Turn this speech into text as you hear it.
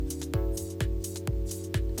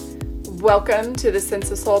Welcome to the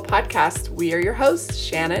Sense of Soul podcast. We are your hosts,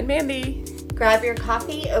 Shanna and Mandy. Grab your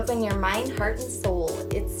coffee, open your mind, heart, and soul.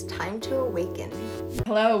 It's time to awaken.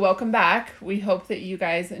 Hello, welcome back. We hope that you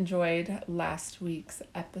guys enjoyed last week's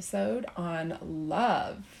episode on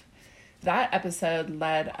love. That episode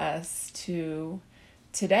led us to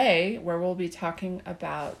today, where we'll be talking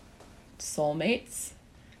about soulmates,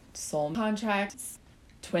 soul contracts,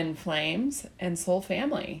 twin flames, and soul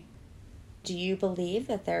family. Do you believe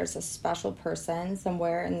that there's a special person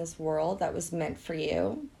somewhere in this world that was meant for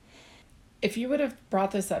you? If you would have brought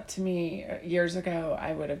this up to me years ago,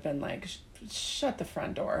 I would have been like, shut the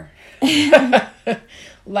front door.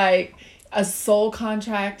 Like a soul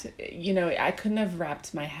contract, I couldn't have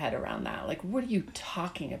wrapped my head around that. Like, what are you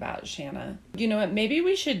talking about, Shanna? You know what? Maybe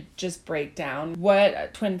we should just break down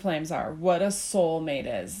what twin flames are, what a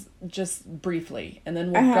soulmate is, just briefly, and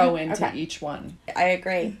then we'll go into each one. I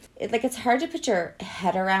agree. It's hard to put your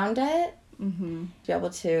head around it. Mm-hmm. To be able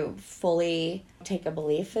to fully take a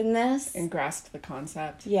belief in this. And grasp the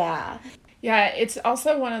concept. Yeah. Yeah, it's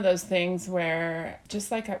also one of those things where, just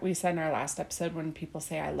like we said in our last episode, when people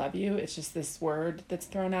say I love you, it's just this word that's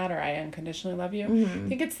thrown out, or I unconditionally love you. Mm-hmm. I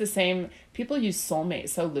think it's the same. People use soulmate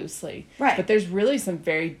so loosely. Right. But there's really some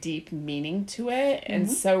very deep meaning to it. Mm-hmm.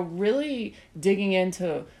 And so really digging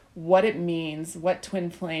into what it means, what twin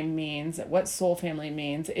flame means, what soul family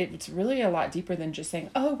means, it's really a lot deeper than just saying,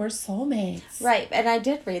 oh, we're soulmates. Right. And I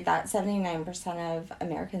did read that 79% of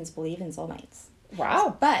Americans believe in soulmates.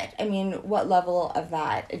 Wow. But, what level of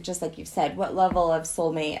that, just like you said, what level of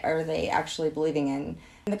soulmate are they actually believing in?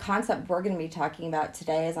 And the concept we're going to be talking about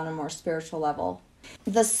today is on a more spiritual level.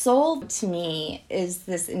 The soul, to me, is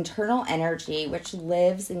this internal energy which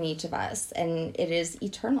lives in each of us, and it is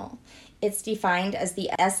eternal. It's defined as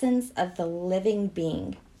the essence of the living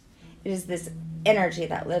being. It is this energy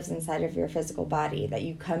that lives inside of your physical body that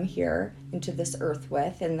you come here into this earth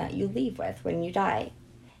with and that you leave with when you die.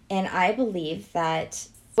 And I believe that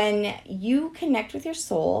when you connect with your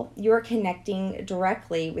soul, you're connecting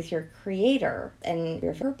directly with your creator and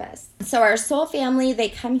your purpose. So our soul family, they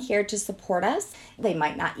come here to support us. They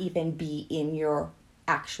might not even be in your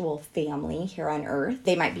actual family here on earth.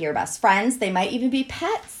 They might be your best friends. They might even be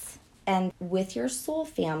pets. And with your soul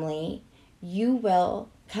family, you will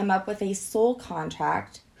come up with a soul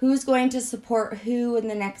contract. Who's going to support who in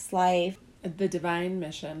the next life? The divine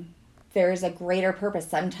mission. There's a greater purpose.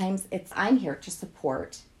 Sometimes I'm here to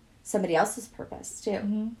support somebody else's purpose too.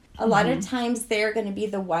 Mm-hmm. A lot of times they're going to be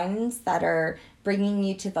the ones that are bringing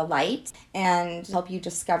you to the light and help you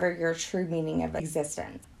discover your true meaning of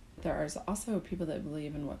existence. There are also people that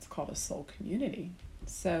believe in what's called a soul community.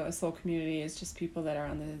 So a soul community is just people that are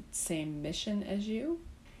on the same mission as you.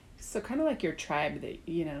 So kind of like your tribe that,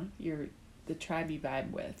 you're the tribe you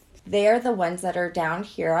vibe with. They are the ones that are down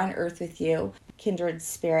here on earth with you, kindred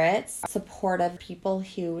spirits, supportive people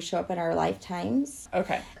who show up in our lifetimes.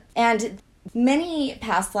 Okay. And many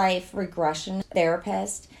past life regression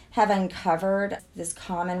therapists have uncovered this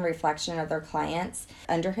common reflection of their clients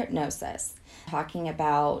under hypnosis, talking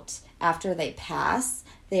about after they pass,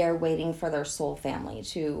 they are waiting for their soul family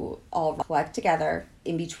to all collect together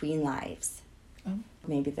in between lives. Oh.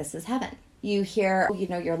 Maybe this is heaven. You hear,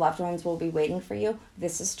 your loved ones will be waiting for you.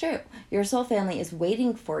 This is true. Your soul family is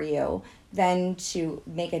waiting for you then to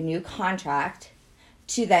make a new contract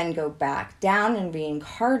to then go back down and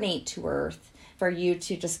reincarnate to earth for you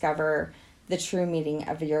to discover the true meaning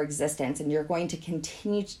of your existence. And you're going to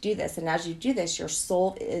continue to do this. And as you do this, your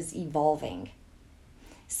soul is evolving.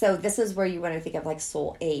 So this is where you want to think of like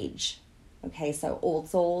soul age. Okay, so old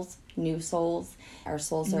souls, new souls, our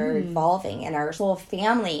souls are evolving, and our soul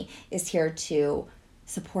family is here to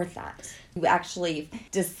support that. You actually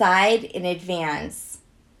decide in advance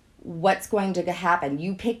what's going to happen.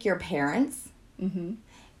 You pick your parents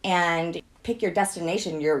and pick your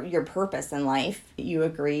destination, your purpose in life. You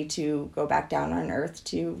agree to go back down on earth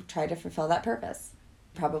to try to fulfill that purpose.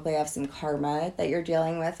 Probably have some karma that you're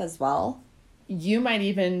dealing with as well. You might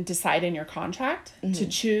even decide in your contract to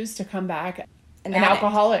choose to come back an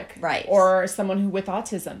alcoholic, right, or someone who with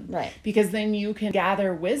autism, right, because then you can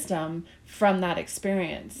gather wisdom from that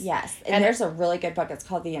experience. Yes, and there's a really good book. It's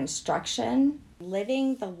called The Instruction: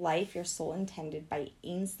 Living the Life Your Soul Intended by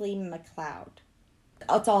Ainsley MacLeod.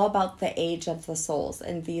 It's all about the age of the souls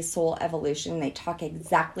and the soul evolution. They talk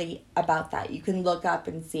exactly about that. You can look up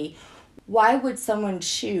and see, why would someone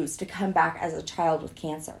choose to come back as a child with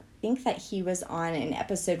cancer? I think that he was on an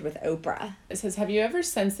episode with Oprah. It says, have you ever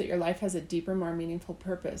sensed that your life has a deeper, more meaningful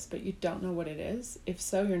purpose, but you don't know what it is? If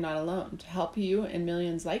so, you're not alone. To help you and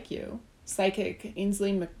millions like you, psychic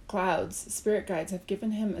Ainsley MacLeod's spirit guides have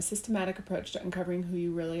given him a systematic approach to uncovering who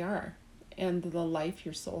you really are. and the life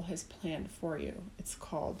your soul has planned for you. It's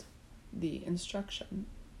called the instruction.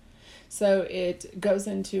 So it goes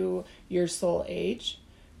into your soul age,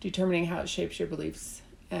 determining how it shapes your beliefs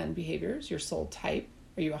and behaviors, your soul type.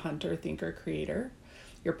 Are you a hunter, thinker, creator?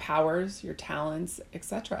 Your powers, your talents,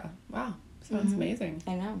 etc. Wow, sounds amazing.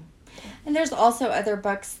 I know. And there's also other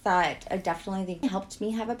books that definitely helped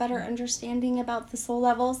me have a better understanding about the soul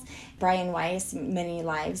levels. Brian Weiss, Many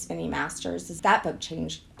Lives, Many Masters. That book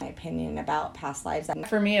changed my opinion about past lives.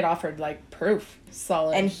 For me, it offered like proof,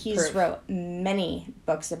 solid And he's proof. wrote many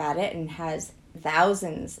books about it and has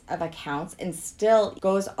thousands of accounts and still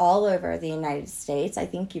goes all over the United States, I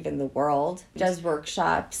think even the world, does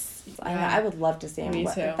workshops. I would love to see him. Me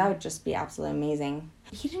too. That would just be absolutely amazing.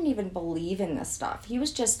 He didn't even believe in this stuff. He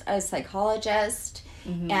was just a psychologist,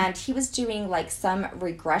 and he was doing like some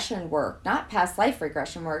regression work, not past life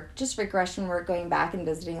regression work, just regression work, going back and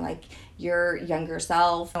visiting like your younger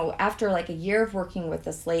self. So after like a year of working with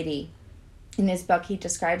this lady, in his book he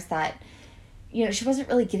describes that, you know, she wasn't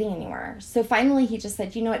really getting anywhere. So finally he just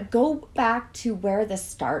said, you know what, go back to where this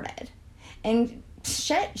started. And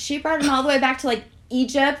shit, she brought him all the way back to like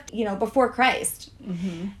Egypt, you know, before Christ.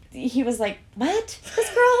 He was like, what? This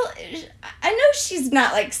girl, I know she's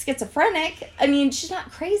not like schizophrenic. I mean, she's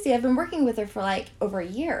not crazy. I've been working with her for like over a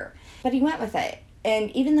year. But he went with it. And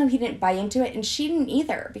even though he didn't buy into it, and she didn't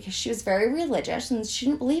either, because she was very religious and she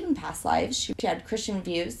didn't believe in past lives. She had Christian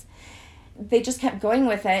views. They just kept going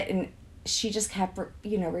with it, and she just kept,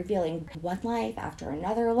 you know, revealing one life after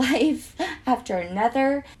another life after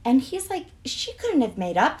another. And he's like, she couldn't have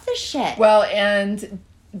made up this shit. Well, and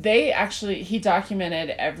he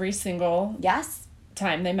documented every single Yes.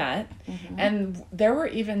 time they met. And there were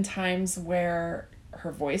even times where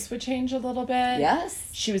her voice would change a little bit. Yes.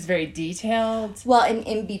 She was very detailed. Well, and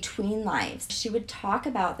in between lives, she would talk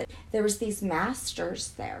about that there was these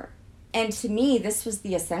masters there. And to me, this was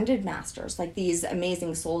the ascended masters, like these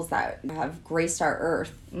amazing souls that have graced our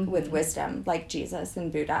earth with wisdom, like Jesus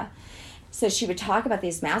and Buddha. So she would talk about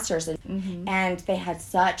these masters, and they had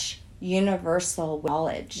such universal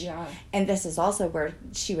knowledge. Yeah. And this is also where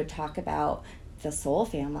she would talk about the soul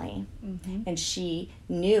family. And she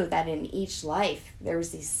knew that in each life there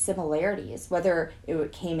was these similarities, whether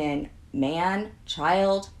it came in man,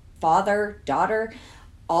 child, father, daughter,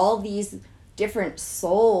 all these different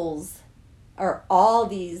souls or all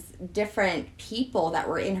these different people that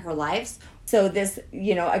were in her lives. So this,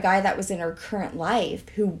 you know, a guy that was in her current life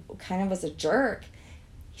who kind of was a jerk,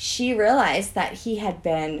 she realized that he had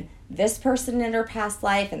been this person in her past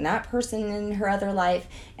life and that person in her other life.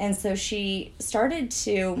 And so she started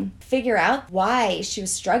to figure out why she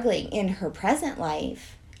was struggling in her present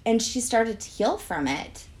life. And she started to heal from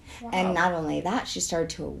it. Wow. And not only that, she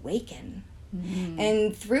started to awaken.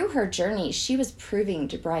 And through her journey, she was proving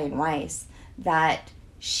to Brian Weiss that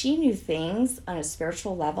she knew things on a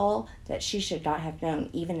spiritual level that she should not have known,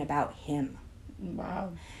 even about him. Wow.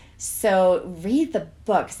 So read the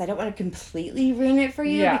books. I don't want to completely ruin it for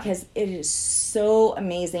you because it is so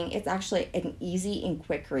amazing. It's actually an easy and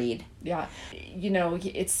quick read. Yeah. You know,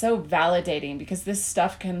 it's so validating because this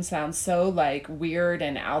stuff can sound so like weird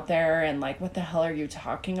and out there and like, what the hell are you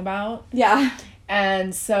talking about? Yeah.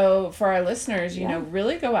 And so for our listeners, you know,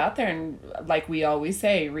 really go out there and, like we always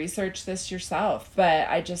say, research this yourself. But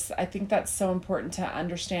I think that's so important to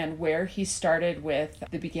understand where he started with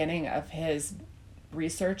the beginning of his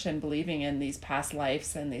research and believing in these past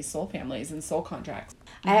lives and these soul families and soul contracts.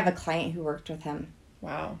 I have a client who worked with him.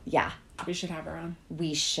 Wow. Yeah. We should have her on.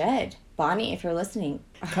 We should. Bonnie, if you're listening.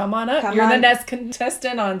 Come on up. Come You're on. the next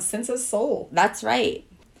contestant on Census Soul. That's right.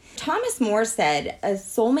 Thomas More said, a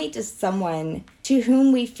soulmate is someone to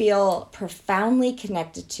whom we feel profoundly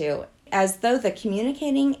connected to, as though the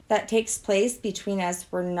communicating that takes place between us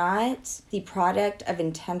were not the product of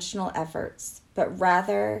intentional efforts, but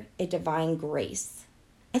rather a divine grace.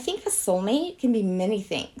 I think a soulmate can be many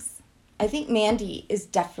things. I think Mandy is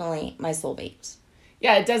definitely my soulmate.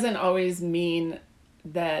 Yeah, it doesn't always mean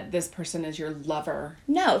that this person is your lover.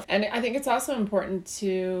 No. And I think it's also important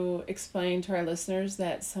to explain to our listeners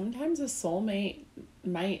that sometimes a soulmate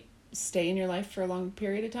might stay in your life for a long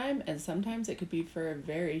period of time, and sometimes it could be for a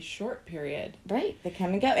very short period. Right, they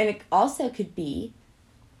come and go. And it also could be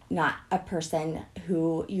not a person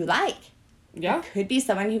who you like. Yeah. It could be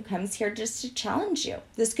someone who comes here just to challenge you.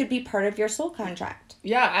 This could be part of your soul contract.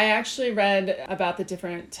 Yeah, I actually read about the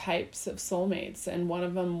different types of soulmates, and one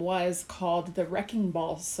of them was called the wrecking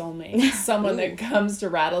ball soulmate. Someone that comes to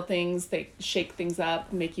rattle things, they shake things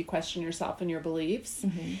up, make you question yourself and your beliefs,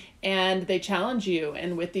 and they challenge you.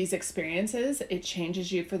 And with these experiences, it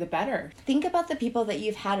changes you for the better. Think about the people that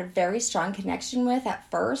you've had a very strong connection with at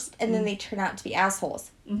first, and then they turn out to be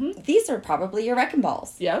assholes. These are probably your wrecking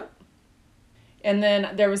balls. Yep. And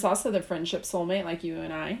then there was also the friendship soulmate, like you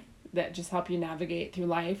and I, that just help you navigate through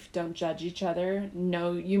life. Don't judge each other.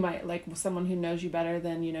 Know you might like someone who knows you better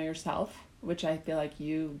than you know yourself, which I feel like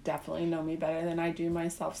you definitely know me better than I do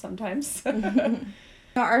myself sometimes.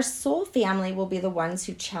 Now, our soul family will be the ones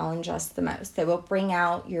who challenge us the most. They will bring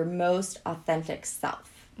out your most authentic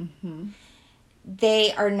self.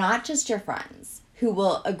 They are not just your friends who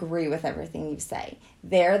will agree with everything you say.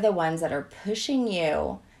 They're the ones that are pushing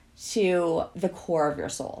you to the core of your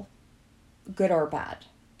soul, good or bad.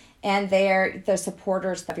 And they're the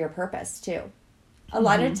supporters of your purpose, too. A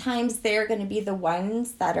lot of times, they're going to be the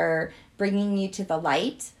ones that are bringing you to the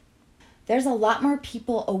light. There's a lot more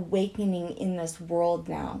people awakening in this world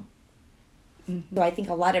now. So I think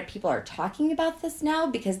a lot of people are talking about this now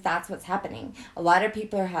because that's what's happening. A lot of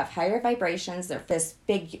people have higher vibrations. There's this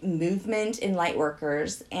big movement in light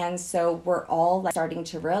workers. And so we're all starting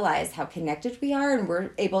to realize how connected we are, and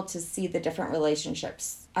we're able to see the different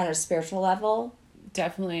relationships on a spiritual level.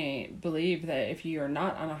 Definitely believe that if you are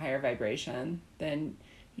not on a higher vibration, then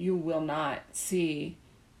you will not see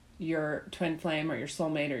your twin flame or your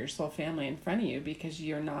soulmate or your soul family in front of you, because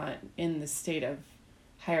you're not in the state of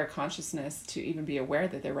higher consciousness to even be aware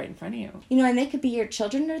that they're right in front of you. You know, and they could be your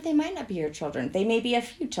children, or they might not be your children. They may be a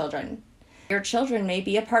few children. Your children may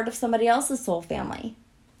be a part of somebody else's soul family.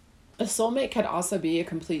 A soulmate could also be a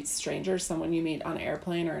complete stranger, someone you meet on an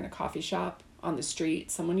airplane or in a coffee shop, on the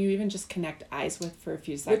street, someone you even just connect eyes with for a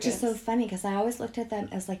few seconds. Which is so funny, because I always looked at them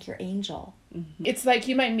as like your angel. It's like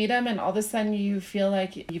you might meet them and all of a sudden you feel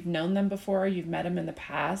like you've known them before, you've met them in the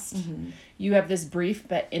past. You have this brief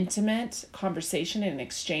but intimate conversation and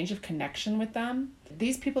exchange of connection with them.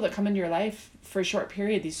 These people that come into your life for a short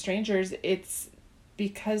period, these strangers, it's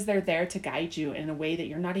because they're there to guide you in a way that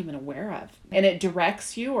you're not even aware of. And it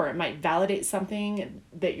directs you, or it might validate something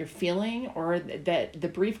that you're feeling, or that the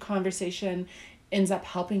brief conversation ends up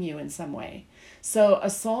helping you in some way. So a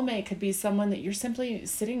soulmate could be someone that you're simply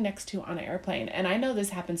sitting next to on an airplane. And I know this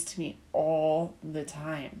happens to me all the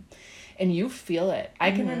time. And you feel it. I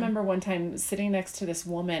can remember one time sitting next to this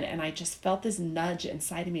woman, and I just felt this nudge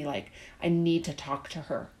inside of me, like, I need to talk to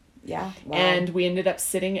her. Yeah. Wow. And we ended up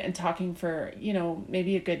sitting and talking for,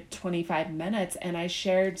 maybe a good 25 minutes. And I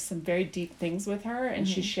shared some very deep things with her, and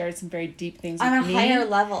she shared some very deep things on with me. On a higher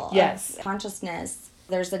level yes. of consciousness.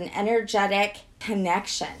 There's an energetic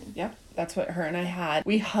connection. Yep. That's what her and I had.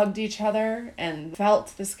 We hugged each other and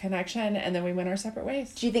felt this connection, and then we went our separate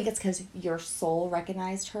ways. Do you think it's because your soul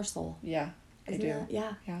recognized her soul? Yeah, I do.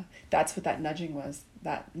 Yeah. Yeah. That's what that nudging was.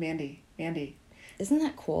 That Mandy. Isn't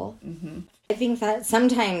that cool? I think that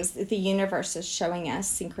sometimes the universe is showing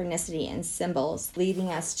us synchronicity and symbols, leading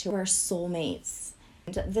us to our soulmates.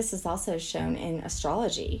 And this is also shown in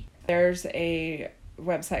astrology. There's a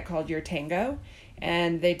website called Your Tango,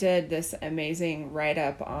 and they did this amazing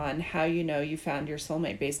write-up on how you know you found your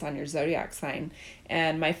soulmate based on your zodiac sign.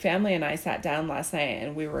 And my family and I sat down last night,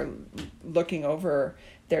 and we were looking over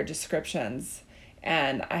their descriptions,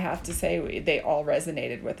 and I have to say they all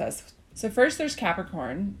resonated with us. So first there's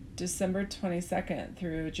Capricorn, December 22nd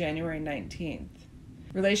through January 19th.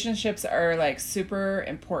 Relationships are like super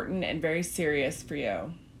important and very serious for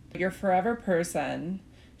you. Your forever person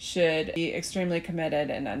should be extremely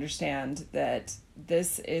committed and understand that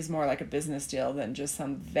this is more like a business deal than just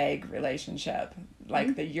some vague relationship.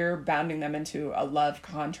 Like that you're bounding them into a love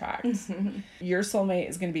contract. Your soulmate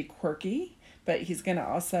is going to be quirky, but he's going to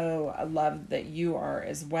also love that you are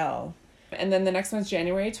as well. And then the next one's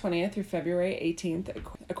January 20th through February 18th.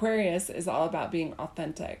 Aquarius is all about being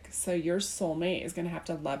authentic. So your soulmate is going to have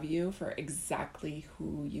to love you for exactly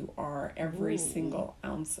who you are, every single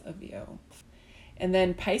ounce of you. And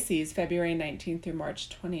then Pisces, February 19th through March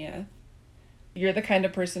 20th. You're the kind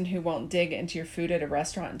of person who won't dig into your food at a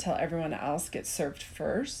restaurant until everyone else gets served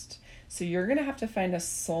first. So you're going to have to find a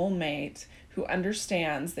soulmate who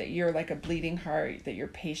understands that you're like a bleeding heart, that you're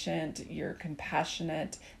patient, you're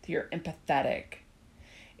compassionate, that you're empathetic.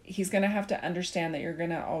 He's going to have to understand that you're going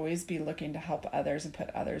to always be looking to help others and put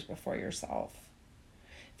others before yourself.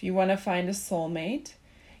 If you want to find a soulmate,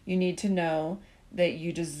 you need to know that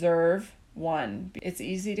you deserve one. It's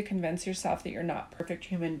easy to convince yourself that you're not a perfect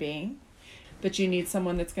human being, but you need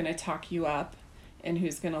someone that's going to talk you up and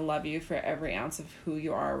who's going to love you for every ounce of who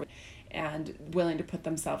you are and willing to put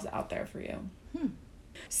themselves out there for you.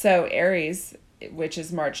 So Aries, which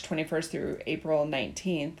is March 21st through April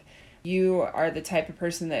 19th, you are the type of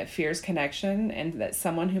person that fears connection, and that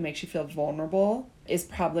someone who makes you feel vulnerable is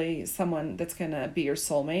probably someone that's going to be your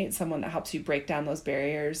soulmate, someone that helps you break down those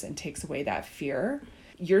barriers and takes away that fear.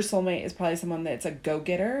 Your soulmate is probably someone that's a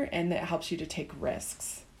go-getter and that helps you to take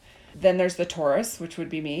risks. Then there's the Taurus, which would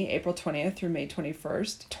be me, April 20th through May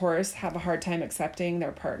 21st. Taurus have a hard time accepting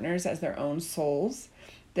their partners as their own souls.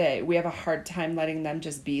 We have a hard time letting them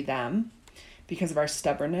just be them because of our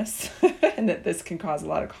stubbornness, and that this can cause a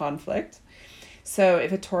lot of conflict. So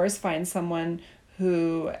if a Taurus finds someone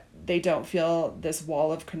who they don't feel this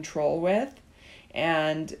wall of control with,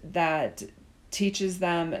 and that teaches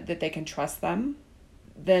them that they can trust them,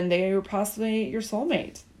 then they are possibly your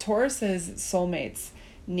soulmate. Taurus's soulmates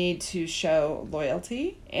need to show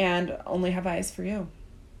loyalty and only have eyes for you.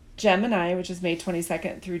 Gemini, which is May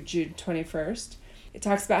 22nd through June 21st, it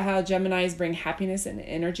talks about how Geminis bring happiness and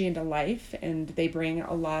energy into life, and they bring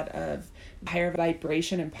a lot of higher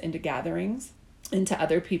vibration into gatherings, into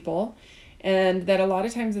other people, and that a lot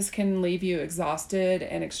of times this can leave you exhausted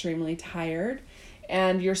and extremely tired.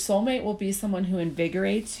 And your soulmate will be someone who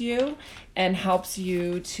invigorates you and helps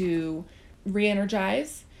you to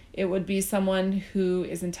re-energize. It would be someone who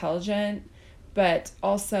is intelligent, but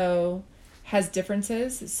also has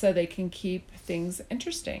differences so they can keep things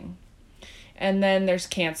interesting. And then there's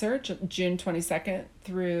Cancer, June 22nd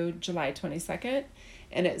through July 22nd.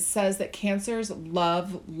 And it says that Cancers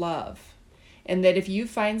love love. And that if you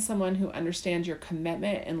find someone who understands your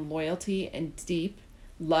commitment and loyalty and deep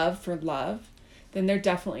love for love, then they're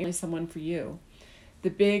definitely someone for you.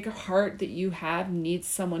 The big heart that you have needs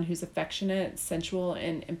someone who's affectionate, sensual,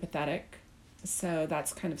 and empathetic. So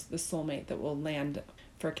that's kind of the soulmate that will land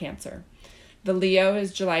for Cancer. The Leo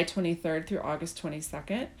is July 23rd through August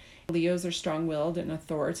 22nd. Leos are strong-willed and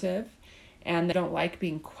authoritative, and they don't like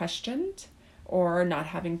being questioned or not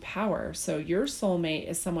having power. So your soulmate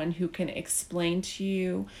is someone who can explain to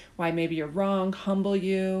you why maybe you're wrong, humble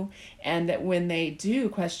you, and that when they do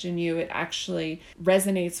question you, it actually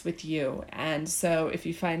resonates with you. And so if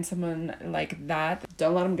you find someone like that,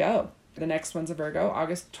 don't let them go. The next one's a Virgo,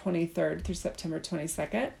 August 23rd through September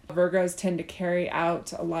 22nd. Virgos tend to carry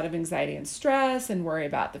out a lot of anxiety and stress and worry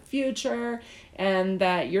about the future, and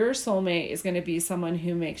that your soulmate is going to be someone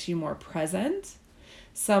who makes you more present,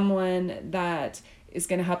 someone that is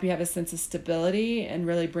going to help you have a sense of stability and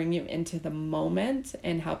really bring you into the moment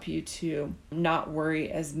and help you to not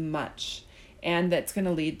worry as much, and that's going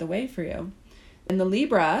to lead the way for you. In the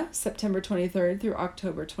Libra, September 23rd through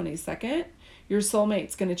October 22nd, your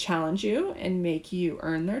soulmate's going to challenge you and make you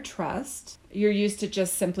earn their trust. You're used to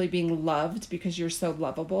just simply being loved because you're so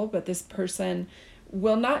lovable, but this person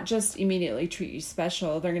will not just immediately treat you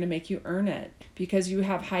special. They're going to make you earn it because you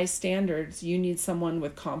have high standards. You need someone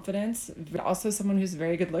with confidence, but also someone who's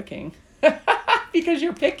very good looking because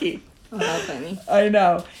you're picky. Oh, that's funny. I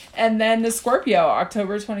know. And then the Scorpio,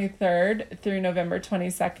 October 23rd through November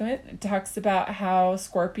 22nd, talks about how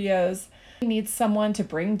Scorpios need someone to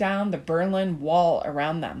bring down the Berlin Wall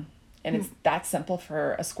around them. And it's that simple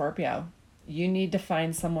for a Scorpio. You need to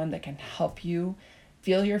find someone that can help you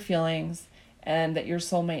feel your feelings, and that your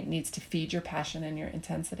soulmate needs to feed your passion and your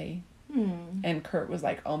intensity. And Kurt was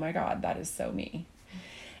like, oh my God, that is so me.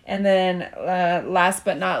 And then last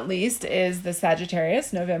but not least is the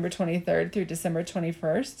Sagittarius, November 23rd through December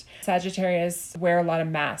 21st. Sagittarius wear a lot of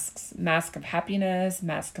masks. Mask of happiness,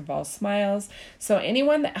 mask of all smiles. So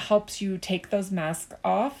anyone that helps you take those masks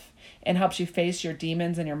off and helps you face your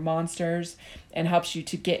demons and your monsters and helps you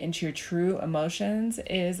to get into your true emotions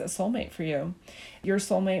is a soulmate for you. Your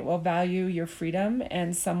soulmate will value your freedom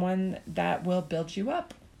and someone that will build you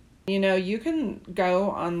up. You know, you can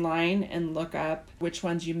go online and look up which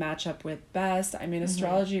ones you match up with best. I mean,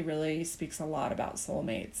 astrology really speaks a lot about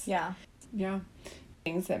soulmates. Yeah. Yeah.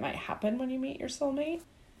 Things that might happen when you meet your soulmate.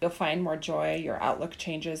 You'll find more joy. Your outlook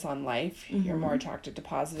changes on life. You're more attracted to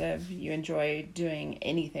positive. You enjoy doing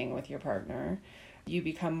anything with your partner. You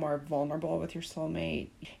become more vulnerable with your soulmate.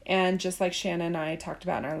 And just like Shanna and I talked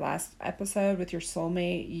about in our last episode, with your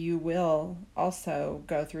soulmate, you will also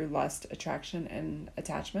go through lust, attraction, and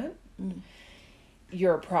attachment.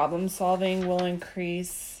 Your problem solving will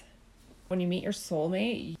increase. When you meet your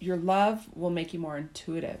soulmate, your love will make you more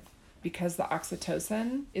intuitive because the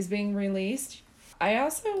oxytocin is being released. I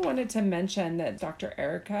also wanted to mention that Dr.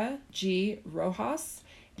 Erica G. Rojas,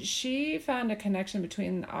 she found a connection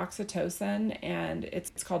between oxytocin and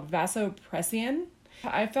it's called vasopressin.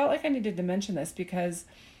 I felt like I needed to mention this because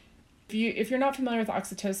If you're not familiar with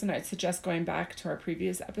oxytocin, I'd suggest going back to our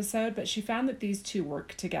previous episode, but she found that these two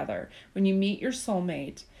work together. When you meet your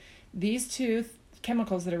soulmate, these two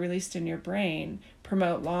chemicals that are released in your brain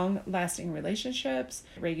promote long-lasting relationships,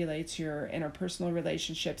 it regulates your interpersonal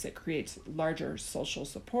relationships, it creates larger social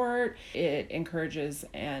support, it encourages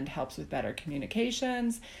and helps with better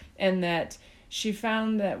communications, and that she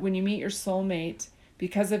found that when you meet your soulmate,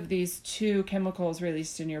 because of these two chemicals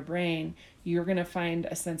released in your brain, you're going to find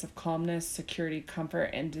a sense of calmness, security, comfort,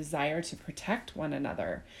 and desire to protect one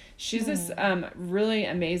another. She's this really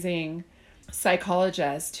amazing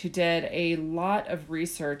psychologist who did a lot of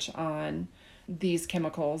research on these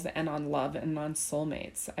chemicals and on love and on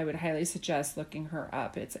soulmates. I would highly suggest looking her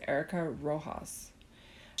up. It's Erica Rojas.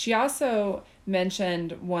 She also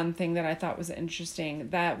mentioned one thing that I thought was interesting,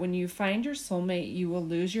 that when you find your soulmate, you will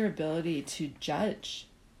lose your ability to judge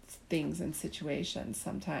things and situations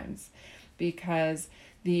sometimes, because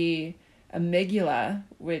the amygdala,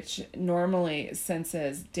 which normally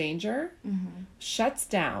senses danger, shuts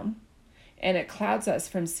down, and it clouds us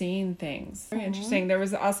from seeing things. Very interesting. There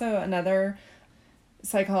was also another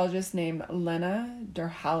psychologist named Lena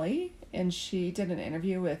Derhally, and she did an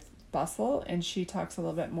interview with Bustle, and she talks a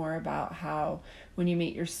little bit more about how when you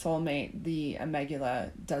meet your soulmate, the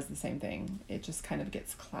amygdala does the same thing. It just kind of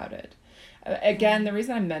gets clouded. Again, the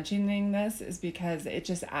reason I'm mentioning this is because it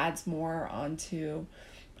just adds more onto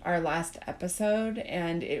our last episode,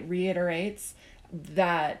 and it reiterates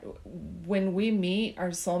that when we meet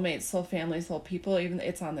our soulmates, soul family, soul people, even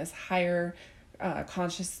it's on this higher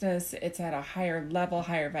consciousness, it's at a higher level,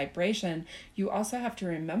 higher vibration, you also have to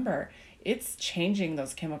remember it's changing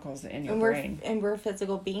those chemicals in your brain. And we're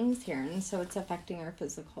physical beings here, and so it's affecting our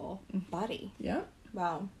physical body. Yeah.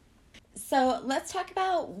 Wow. So let's talk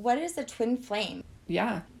about, what is a twin flame?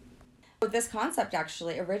 Yeah. This concept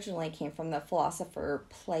actually originally came from the philosopher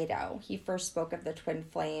Plato. He first spoke of the twin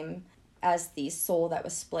flame as the soul that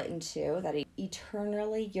was split in two, that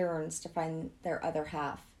eternally yearns to find their other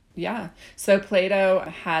half. Yeah. So Plato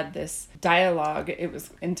had this dialogue. It was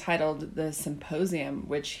entitled The Symposium,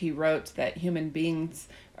 which he wrote that human beings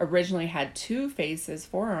originally had 2 faces,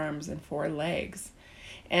 4 arms, and 4 legs.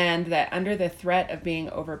 And that under the threat of being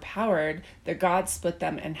overpowered, the gods split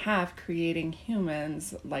them in half, creating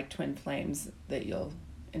humans like twin flames that you'll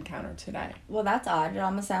encounter today. Well, that's odd. It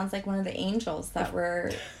almost sounds like one of the angels that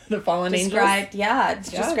were the fallen described. angels. Yeah,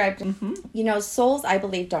 it's described. Mm-hmm. You know, souls, I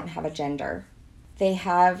believe, don't have a gender. They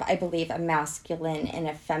have, I believe, a masculine and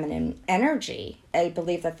a feminine energy. I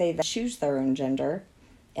believe that they choose their own gender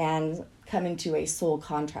and come into a soul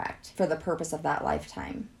contract for the purpose of that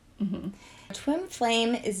lifetime. Mm-hmm. A twin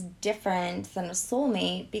flame is different than a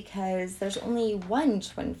soulmate because there's only one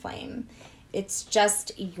twin flame. It's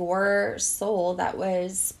just your soul that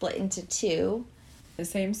was split into 2. The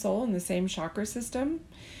same soul in the same chakra system.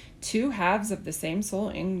 2 halves of the same soul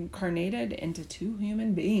incarnated into 2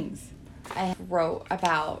 human beings. I wrote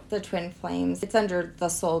about the twin flames. It's under the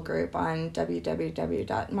soul group on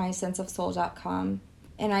www.mysenseofsoul.com.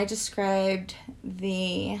 And I described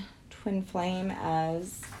the twin flame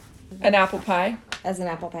as an apple pie. As an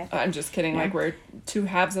apple pie. I'm just kidding. Yeah. Like where 2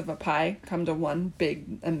 halves of a pie come to one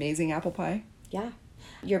big, amazing apple pie. Yeah.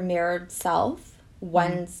 Your mirrored self,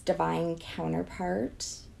 one's divine counterpart.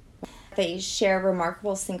 They share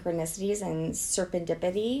remarkable synchronicities and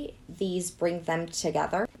serendipity. These bring them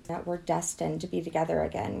together. That we're destined to be together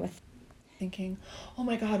again with. Thinking, oh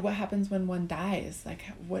my God, what happens when one dies? Like,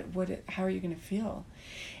 how are you going to feel?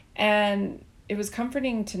 And it was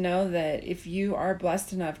comforting to know that if you are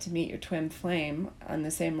blessed enough to meet your twin flame on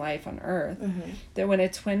the same life on Earth, that when a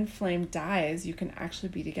twin flame dies, you can actually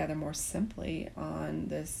be together more simply on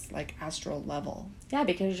this like astral level. Yeah,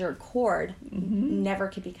 because your cord never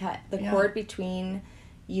could be cut. The cord between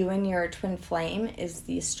you and your twin flame is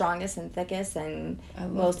the strongest and thickest and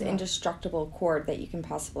most indestructible cord that you can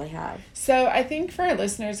possibly have. So I think for our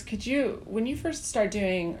listeners, when you first start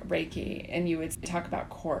doing Reiki and you would talk about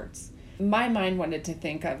cords, my mind wanted to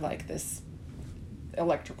think of like this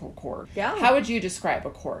electrical cord. Yeah. How would you describe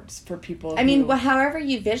a cord for people? I mean, however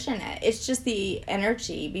you vision it, it's just the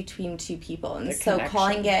energy between 2 people. And so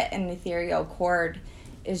calling it an ethereal cord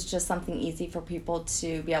is just something easy for people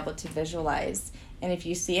to be able to visualize. And if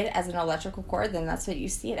you see it as an electrical cord, then that's what you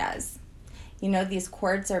see it as. You know, these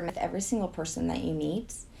cords are with every single person that you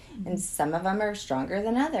meet. And some of them are stronger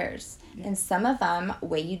than others. Yeah. And some of them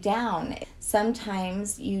weigh you down.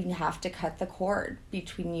 Sometimes you have to cut the cord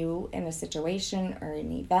between you and a situation or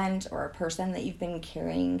an event or a person that you've been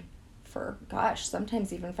carrying for,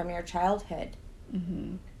 sometimes even from your childhood.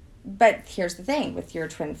 Mm-hmm. But here's the thing. With your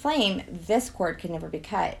twin flame, this cord can never be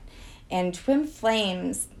cut. And twin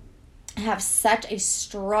flames have such a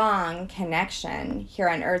strong connection here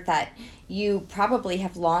on earth that you probably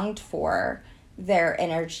have longed for their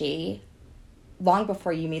energy long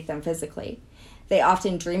before you meet them physically. They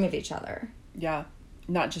often dream of each other. Yeah.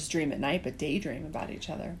 Not just dream at night, but daydream about each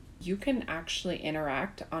other. You can actually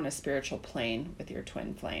interact on a spiritual plane with your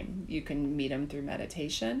twin flame. You can meet them through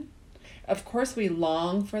meditation. Of course, we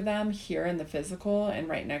long for them here in the physical and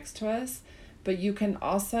right next to us, but you can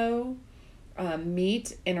also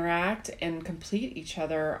meet, interact, and complete each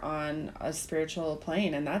other on a spiritual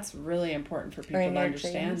plane, and that's really important for people to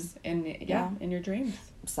understand. In your dreams.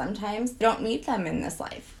 Sometimes you don't meet them in this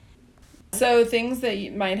life. So things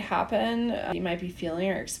that might happen, you might be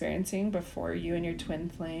feeling or experiencing before you and your twin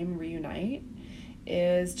flame reunite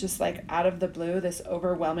is just like out of the blue, this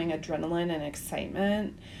overwhelming adrenaline and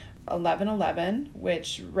excitement. 1111,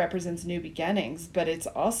 which represents new beginnings, but it's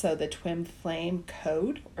also the twin flame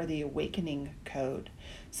code or the awakening code.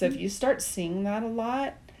 So if you start seeing that a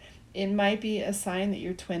lot, it might be a sign that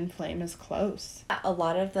your twin flame is close. A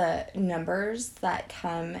lot of the numbers that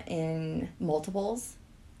come in multiples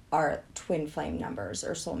are twin flame numbers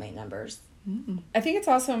or soulmate numbers. I think it's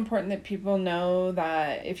also important that people know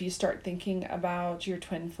that if you start thinking about your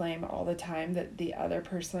twin flame all the time, that the other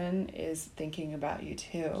person is thinking about you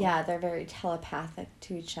too. Yeah, they're very telepathic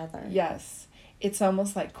to each other. Yes. It's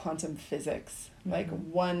almost like quantum physics. Like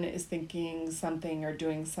one is thinking something or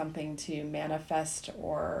doing something to manifest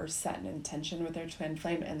or set an intention with their twin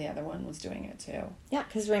flame, and the other one was doing it too. Yeah,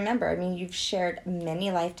 because remember, I mean, you've shared many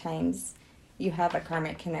lifetimes. You have a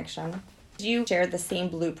karmic connection. You share the same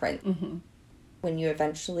blueprint. When you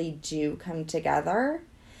eventually do come together,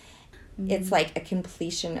 it's like a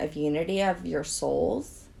completion of unity of your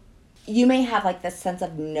souls. You may have like this sense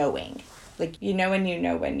of knowing. Like, you know when you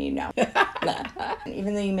know when you know.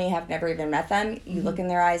 Even though you may have never even met them, you look in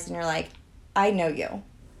their eyes and you're like, I know you.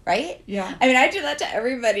 Right? Yeah. I mean, I do that to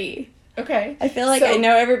everybody. Okay. I feel like I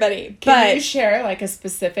know everybody. Can you share like a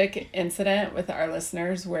specific incident with our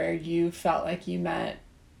listeners where you felt like you met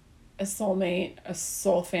a soulmate, a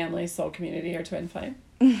soul family, soul community, or twin flame?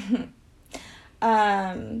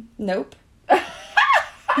 Nope.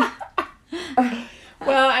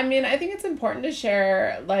 Well, I mean, I think it's important to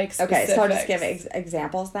share, like, specifics. Okay, so I'll just give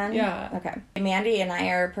examples then? Yeah. Okay. Mandy and I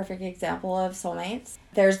are a perfect example of soulmates.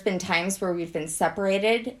 There's been times where we've been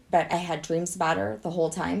separated, but I had dreams about her the whole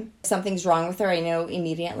time. If something's wrong with her, I know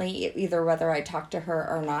immediately, either whether I talk to her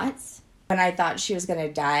or not. When I thought she was going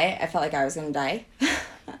to die, I felt like I was going to die.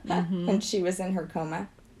 When she was in her coma.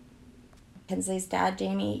 Kinsley's dad,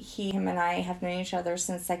 Jamie, him and I have known each other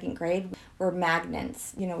since second grade. We're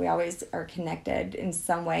magnets. You know, we always are connected in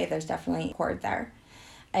some way. There's definitely a cord there.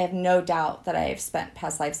 I have no doubt that I have spent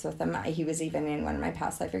past lives with him. He was even in one of my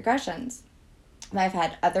past life regressions. I've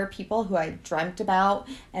had other people who I dreamt about,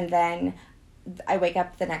 and then I wake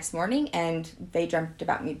up the next morning and they dreamt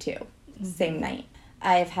about me too, same night.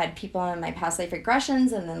 I've had people in my past life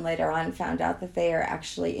regressions, and then later on found out that they are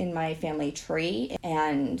actually in my family tree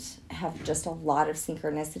and have just a lot of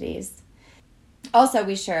synchronicities. Also,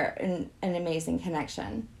 we share an amazing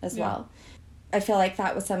connection as well. I feel like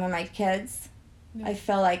that with some of my kids. I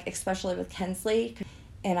feel like, especially with Kinsley,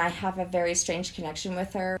 and I have a very strange connection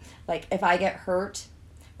with her. Like, if I get hurt,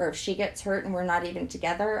 or if she gets hurt and we're not even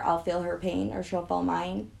together, I'll feel her pain, or she'll feel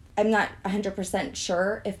mine. I'm not 100%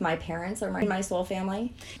 sure if my parents are my soul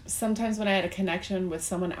family. Sometimes when I had a connection with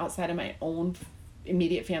someone outside of my own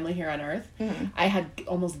immediate family here on Earth, I had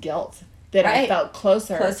almost guilt that I felt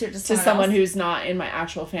closer to someone who's not in my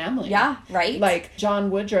actual family. Yeah, right. Like John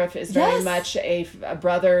Woodruff is very much a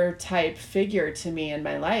brother type figure to me in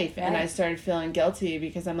my life. Right. And I started feeling guilty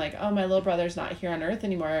because I'm like, oh, my little brother's not here on Earth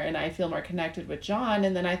anymore, and I feel more connected with John.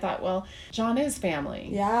 And then I thought, well, John is family.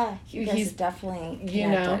 Yeah, he's definitely connected, you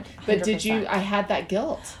know. But 100%. I had that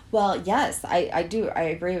guilt. Well, yes, I do. I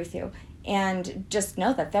agree with you. And just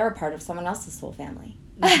know that they're a part of someone else's soul family.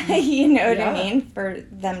 You know what I mean? For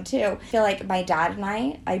them too. I feel like my dad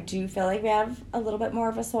and I do feel like we have a little bit more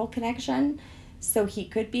of a soul connection. So he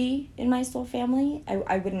could be in my soul family.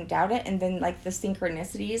 I wouldn't doubt it. And then like the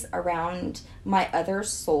synchronicities around my other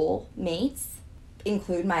soul mates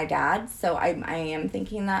include my dad. So I am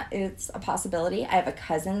thinking that it's a possibility. I have a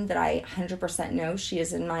cousin that I 100% know she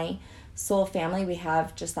is in my soul family. We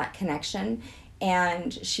have just that connection.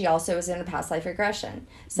 And she also is in a past life regression.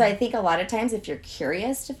 So I think a lot of times if you're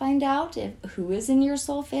curious to find out who is in your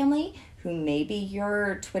soul family, who may be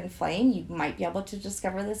your twin flame, you might be able to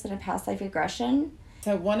discover this in a past life regression.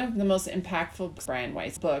 So one of the most impactful Brian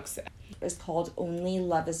Weiss books is called Only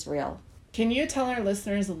Love is Real. Can you tell our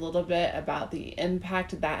listeners a little bit about the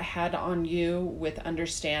impact that had on you with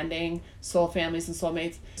understanding soul families and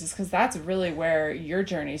soulmates? Just because that's really where your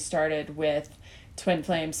journey started with twin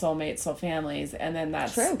flame, soulmates, soul families. And then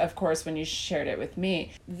that's, True. of course, when you shared it with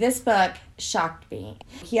me. This book shocked me.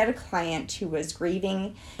 He had a client who was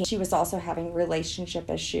grieving. She was also having relationship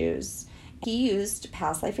issues. He used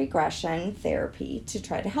past life regression therapy to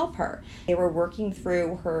try to help her. They were working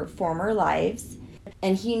through her former lives.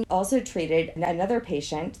 And he also treated another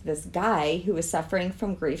patient, this guy, who was suffering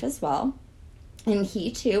from grief as well. And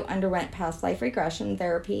he too underwent past life regression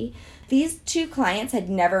therapy. These two clients had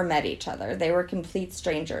never met each other. They were complete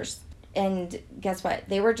strangers. And guess what?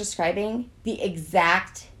 They were describing the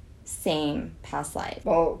exact same past life.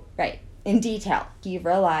 Well, Right. In detail. He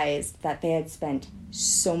realized that they had spent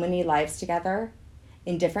so many lives together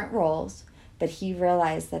in different roles, but he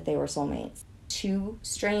realized that they were soulmates. Two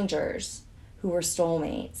strangers who were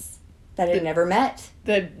soulmates that had never met.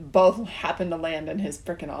 that both happened to land in his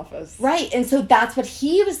freaking office. Right. And so that's what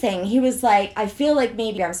he was saying. He was like, I feel like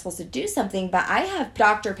maybe I'm supposed to do something, but I have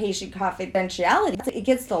doctor-patient confidentiality. It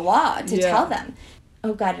gets the law to tell them.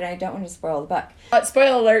 Oh, God, and I don't want to spoil the book.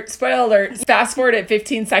 Spoiler alert, spoiler alert. Fast forward at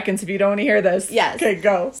 15 seconds if you don't want to hear this. Yes. Okay,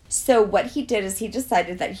 go. So what he did is he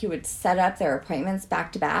decided that he would set up their appointments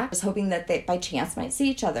back to back. I was hoping that they, by chance, might see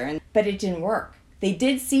each other, but it didn't work. They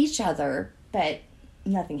did see each other, but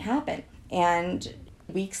nothing happened. And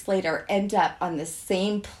weeks later, end up on the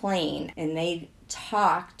same plane, and they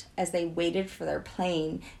talked as they waited for their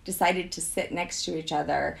plane, decided to sit next to each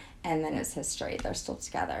other, and then it's history. They're still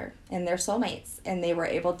together, and they're soulmates, and they were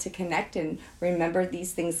able to connect and remember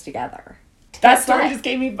these things together. That story just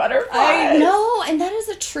gave me butterflies. I know, and that is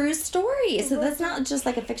a true story. So that's not just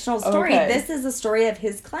like a fictional story. Okay. This is a story of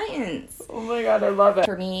his clients. Oh my God, I love it.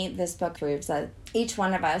 For me, this book proves that each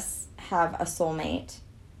one of us have a soulmate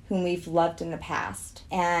whom we've loved in the past,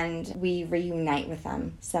 and we reunite with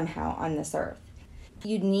them somehow on this earth.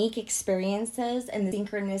 Unique experiences and the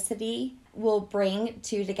synchronicity will bring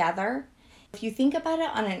two together. If you think about it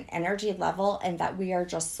on an energy level and that we are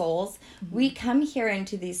just souls, we come here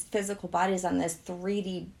into these physical bodies on this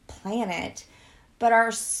 3D planet, but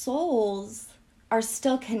our souls are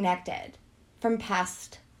still connected from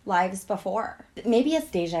past lives before. Maybe it's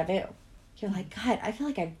deja vu. You're like, God, I feel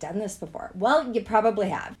like I've done this before. Well, you probably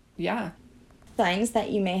have. Yeah. Signs that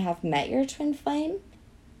you may have met your twin flame.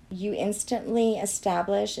 You instantly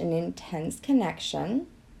establish an intense connection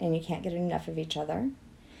and you can't get enough of each other.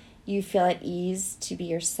 You feel at ease to be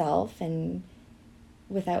yourself and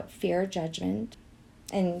without fear or judgment.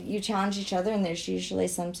 And you challenge each other, and there's usually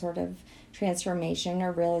some sort of transformation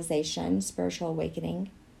or realization, spiritual awakening.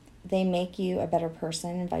 They make you a better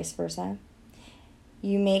person and vice versa.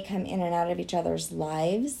 You may come in and out of each other's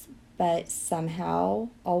lives, but somehow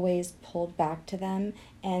always pulled back to them.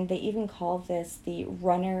 And they even call this the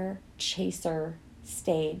runner-chaser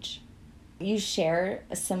stage. You share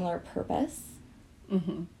a similar purpose.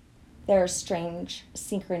 Mm-hmm. There are strange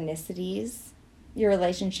synchronicities. Your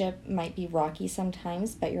relationship might be rocky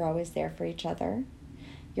sometimes, but you're always there for each other.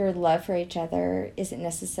 Your love for each other isn't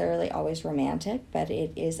necessarily always romantic, but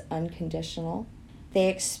it is unconditional. They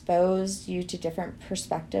expose you to different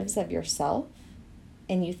perspectives of yourself,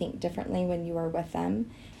 and you think differently when you are with them.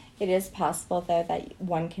 It is possible, though, that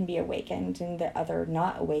one can be awakened and the other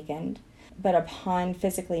not awakened. But upon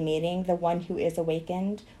physically meeting, the one who is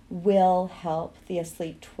awakened will help the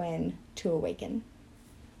asleep twin to awaken.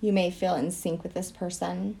 You may feel in sync with this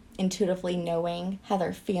person, intuitively knowing how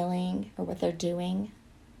they're feeling or what they're doing.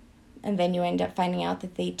 And then you end up finding out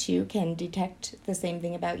that they too can detect the same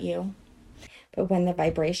thing about you. But when the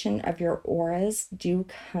vibration of your auras do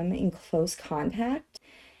come in close contact,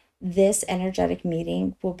 this energetic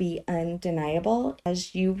meeting will be undeniable,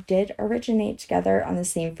 as you did originate together on the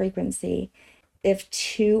same frequency. If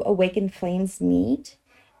two awakened flames meet,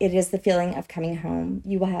 it is the feeling of coming home.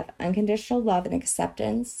 You will have unconditional love and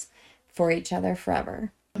acceptance for each other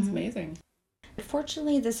forever. That's amazing.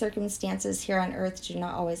 Unfortunately, the circumstances here on Earth do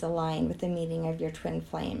not always align with the meeting of your twin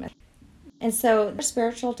flame. And so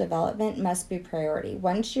spiritual development must be priority.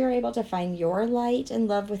 Once you're able to find your light and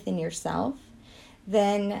love within yourself,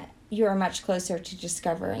 then you are much closer to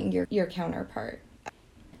discovering your counterpart.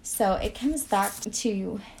 So it comes back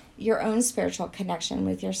to your own spiritual connection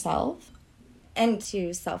with yourself and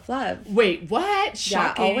to self-love. Wait, what?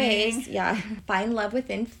 Shocking. Yeah, always. Yeah. Find love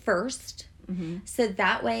within first. Mm-hmm. So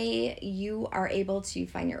that way you are able to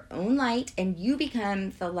find your own light, and you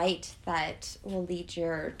become the light that will lead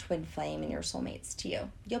your twin flame and your soulmates to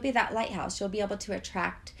you. You'll be that lighthouse. You'll be able to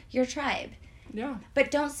attract your tribe. Yeah.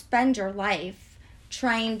 But don't spend your life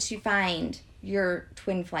trying to find your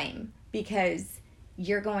twin flame. because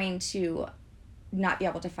you're going to not be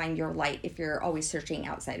able to find your light if you're always searching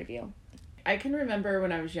outside of you. I can remember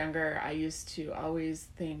when I was younger, I used to always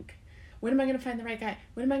think, when am I going to find the right guy?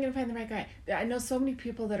 When am I going to find the right guy? I know so many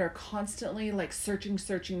people that are constantly like searching.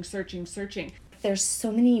 There's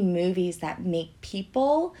so many movies that make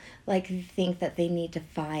people like think that they need to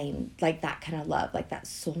find like that kind of love, like that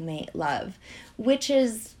soulmate love, which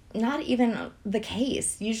is not even the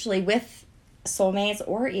case usually with soulmates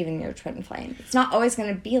or even your twin flame. It's not always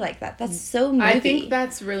going to be like that. That's so movie. I think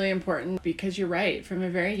that's really important because you're right. From a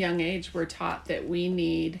very young age, we're taught that we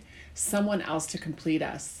need someone else to complete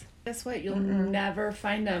us. Guess what? You'll never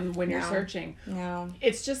find them when you're searching. No.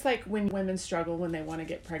 It's just like when women struggle when they want to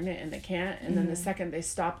get pregnant and they can't. And then the second they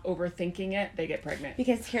stop overthinking it, they get pregnant.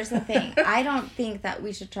 Because here's the thing. I don't think that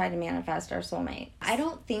we should try to manifest our soulmate. I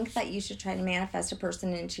don't think that you should try to manifest a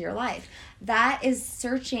person into your life. That is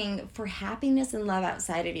searching for happiness and love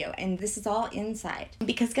outside of you. And this is all inside.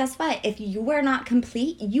 Because guess what? If you are not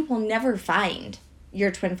complete, you will never find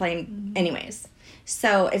your twin flame anyways.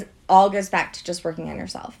 So it all goes back to just working on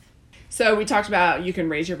yourself. So we talked about you can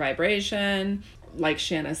raise your vibration, like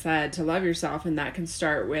Shanna said, to love yourself. And that can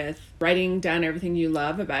start with writing down everything you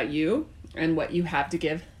love about you and what you have to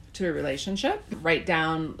give to a relationship. Write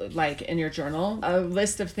down, like in your journal, a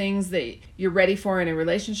list of things that you're ready for in a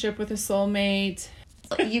relationship with a soulmate.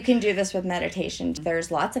 You can do this with meditation.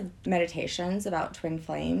 There's lots of meditations about twin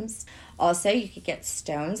flames. Also, you could get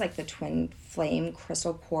stones like the twin flame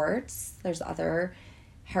crystal quartz. There's other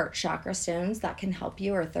heart chakra stones that can help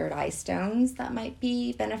you, or third eye stones that might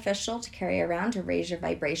be beneficial to carry around to raise your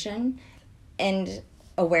vibration and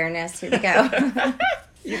awareness. Here we go.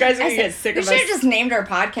 You guys are going to get sick of us. We should have just named our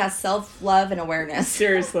podcast Self-Love and Awareness.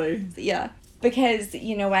 Seriously. Yeah. Because,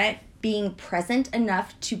 you know what? Being present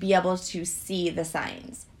enough to be able to see the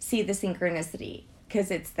signs, see the synchronicity, because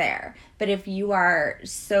it's there. But if you are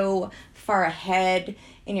so far ahead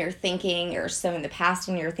in your thinking, or so in the past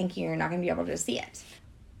in your thinking, you're not going to be able to see it.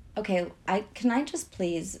 Okay, can I just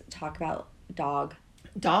please talk about Dog?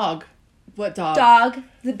 Dog? What dog? Dog,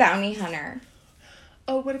 the bounty hunter.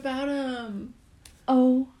 Oh, what about him?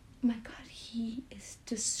 Oh my God, he is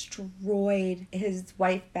destroyed. His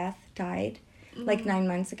wife Beth died like 9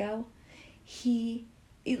 months ago. He,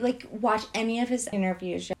 like, watch any of his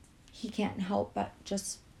interviews. He can't help but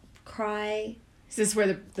just cry. Is this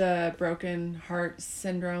where the broken heart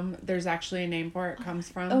syndrome, there's actually a name for it, comes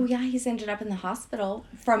from? Oh, yeah. He's ended up in the hospital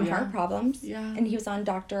from heart problems. Yeah. And he was on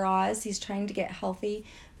Dr. Oz. He's trying to get healthy,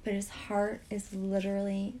 but his heart is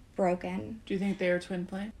literally broken. Do you think they were twin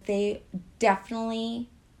flame? They definitely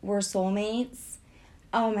were soulmates.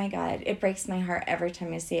 Oh, my God. It breaks my heart every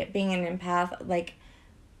time I see it. Being an empath, like,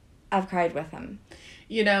 I've cried with him.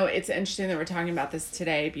 You know, it's interesting that we're talking about this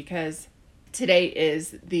today because today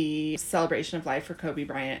is the celebration of life for Kobe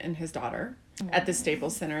Bryant and his daughter at the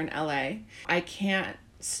Staples Center in LA. I can't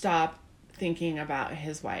stop thinking about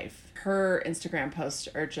his wife. Her Instagram posts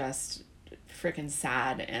are just freaking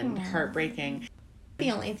sad and heartbreaking.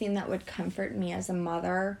 The only thing that would comfort me as a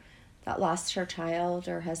mother that lost her child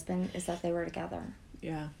or husband is that they were together.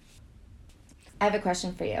 Yeah. I have a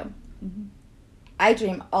question for you. Mm-hmm. I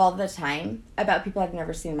dream all the time about people I've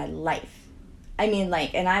never seen in my life. I mean,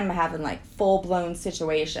 like, and I'm having, like, full-blown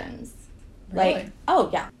situations. Really? Like, oh,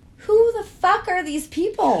 yeah. Who the fuck are these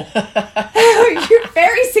people? You're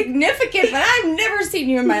very significant, but I've never seen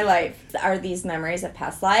you in my life. Are these memories of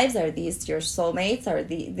past lives? Are these your soulmates? Are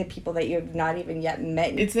the people that you have not even yet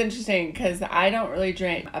met? It's interesting because I don't really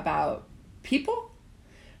dream about people,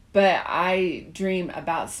 but I dream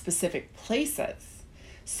about specific places.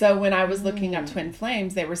 So when I was looking up twin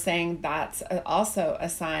flames, they were saying that's also a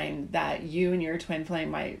sign that you and your twin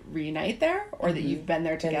flame might reunite there, or that you've been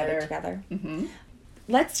there together. Mm-hmm.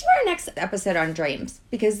 Let's do our next episode on dreams,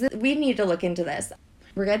 because we need to look into this.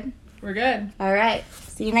 We're good? We're good. All right.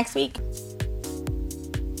 See you next week.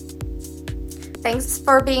 Thanks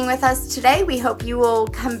for being with us today. We hope you will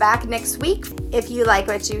come back next week. If you like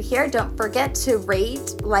what you hear, don't forget to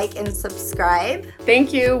rate, like, and subscribe.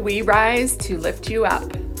 Thank you. We rise to lift you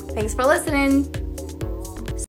up. Thanks for listening.